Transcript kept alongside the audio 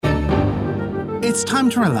It's time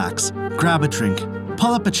to relax, grab a drink,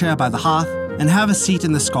 pull up a chair by the hearth, and have a seat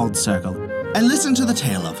in the Skald Circle, and listen to the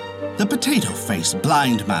tale of the potato-faced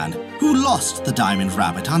blind man who lost the diamond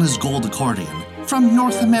rabbit on his gold accordion from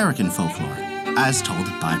North American folklore, as told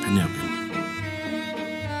by Pinocchio.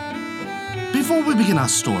 Before we begin our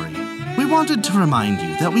story, we wanted to remind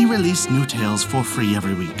you that we release new tales for free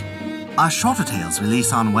every week. Our shorter tales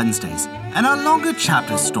release on Wednesdays, and our longer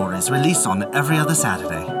chapter stories release on every other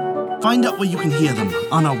Saturday. Find out where you can hear them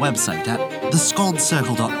on our website at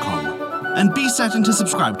thescaldcircle.com. And be certain to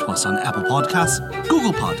subscribe to us on Apple Podcasts,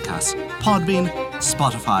 Google Podcasts, Podbean,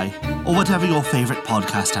 Spotify, or whatever your favorite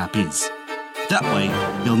podcast app is. That way,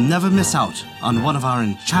 you'll never miss out on one of our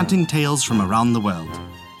enchanting tales from around the world.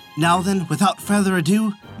 Now then, without further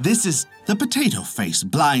ado, this is the potato-faced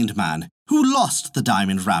blind man who lost the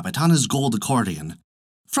diamond rabbit on his gold accordion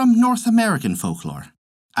from North American folklore,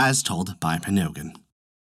 as told by Pinocchio.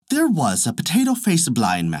 There was a potato-faced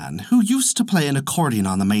blind man who used to play an accordion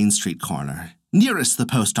on the Main Street corner, nearest the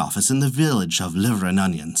post office in the village of Liver and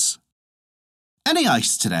Onions. Any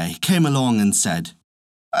Ice today came along and said,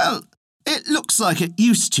 "Well, it looks like it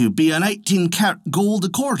used to be an 18-carat gold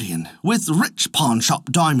accordion with rich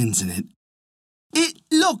pawnshop diamonds in it. It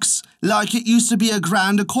looks like it used to be a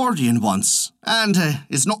grand accordion once, and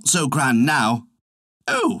it's not so grand now.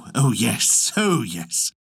 Oh yes.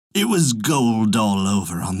 It was gold all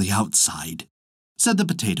over on the outside," said the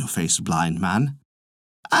potato-faced blind man.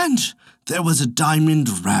 "And there was a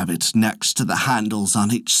diamond rabbit next to the handles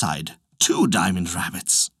on each side. 2 diamond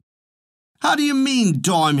rabbits." "How do you mean,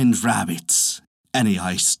 diamond rabbits?" Any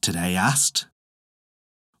Ice today asked.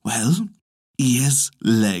 "Well, ears,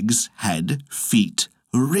 legs, head, feet,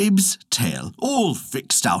 ribs, tail, all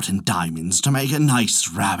fixed out in diamonds to make a nice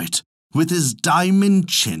rabbit, with his diamond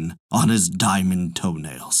chin on his diamond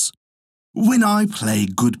toenails. When I play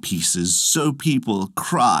good pieces so people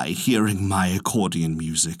cry hearing my accordion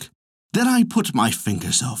music, then I put my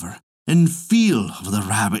fingers over and feel of the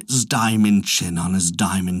rabbit's diamond chin on his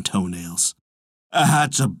diamond toenails.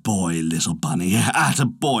 Attaboy, little bunny,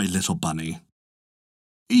 attaboy, little bunny."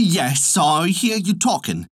 "Yes, I hear you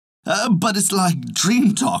talking, but it's like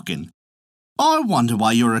dream talking. I wonder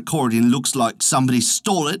why your accordion looks like somebody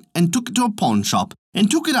stole it and took it to a pawn shop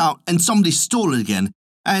and took it out and somebody stole it again,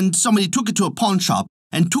 and somebody took it to a pawn shop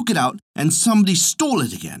and took it out and somebody stole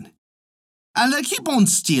it again. And they keep on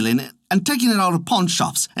stealing it and taking it out of pawn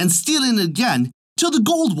shops and stealing it again till the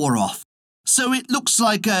gold wore off. So it looks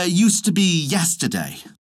like used to be yesterday."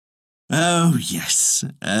 Oh yes,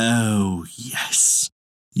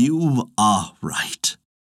 you are right.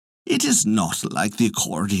 It is not like the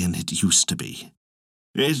accordion it used to be.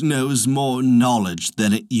 It knows more knowledge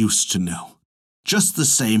than it used to know, just the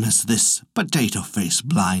same as this potato-faced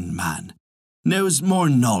blind man knows more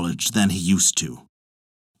knowledge than he used to.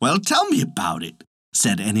 "Well, tell me about it,"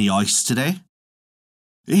 said Any Ice today.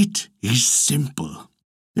 "It is simple.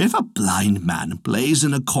 If a blind man plays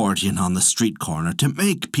an accordion on the street corner to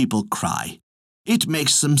make people cry, it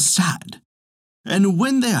makes them sad. And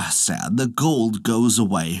when they are sad, the gold goes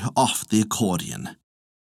away off the accordion.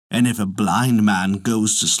 And if a blind man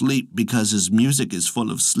goes to sleep because his music is full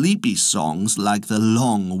of sleepy songs like the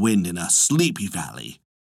long wind in a sleepy valley,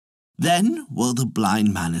 then while the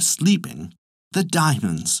blind man is sleeping, the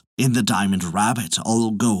diamonds in the diamond rabbit all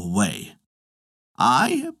go away.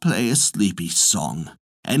 I play a sleepy song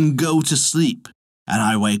and go to sleep, and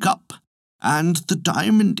I wake up, and the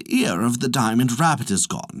diamond ear of the diamond rabbit is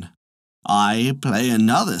gone. I play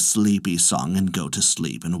another sleepy song and go to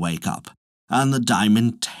sleep and wake up, and the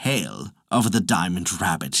diamond tail of the diamond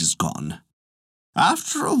rabbit is gone.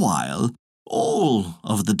 After a while, all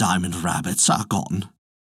of the diamond rabbits are gone.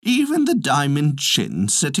 Even the diamond chin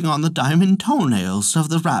sitting on the diamond toenails of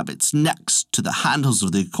the rabbits next to the handles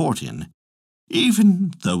of the accordion,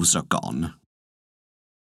 even those are gone."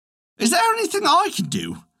 "Is there anything I can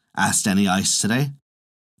do?" asked Any Ice today.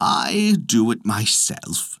 "I do it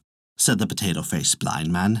myself," said the potato-faced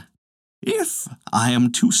blind man. "If I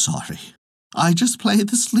am too sorry, I just play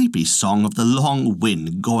the sleepy song of the long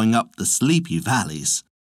wind going up the sleepy valleys,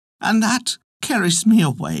 and that carries me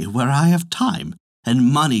away where I have time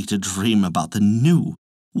and money to dream about the new,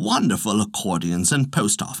 wonderful accordions and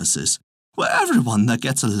post offices, where everyone that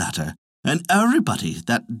gets a letter and everybody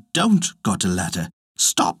that don't got a letter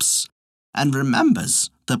stops and remembers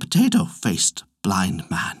the potato-faced blind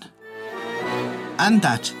man." And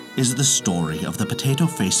that is the story of the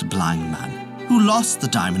potato-faced blind man who lost the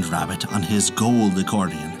diamond rabbit on his gold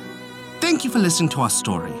accordion. Thank you for listening to our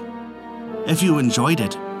story. If you enjoyed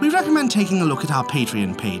it, we recommend taking a look at our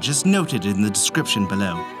Patreon page as noted in the description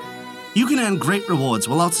below. You can earn great rewards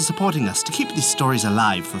while also supporting us to keep these stories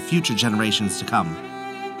alive for future generations to come.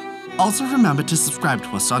 Also remember to subscribe to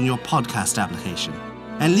us on your podcast application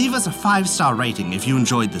and leave us a 5-star rating if you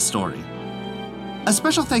enjoyed this story. A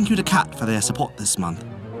special thank you to Kat for their support this month.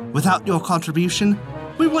 Without your contribution,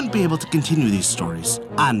 we wouldn't be able to continue these stories,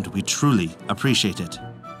 and we truly appreciate it.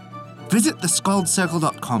 Visit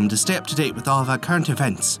theskaldscircle.com to stay up to date with all of our current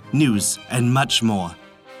events, news, and much more.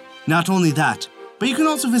 Not only that, but you can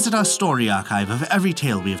also visit our story archive of every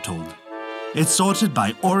tale we have told. It's sorted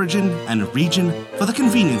by origin and region for the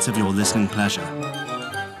convenience of your listening pleasure.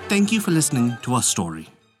 Thank you for listening to our story.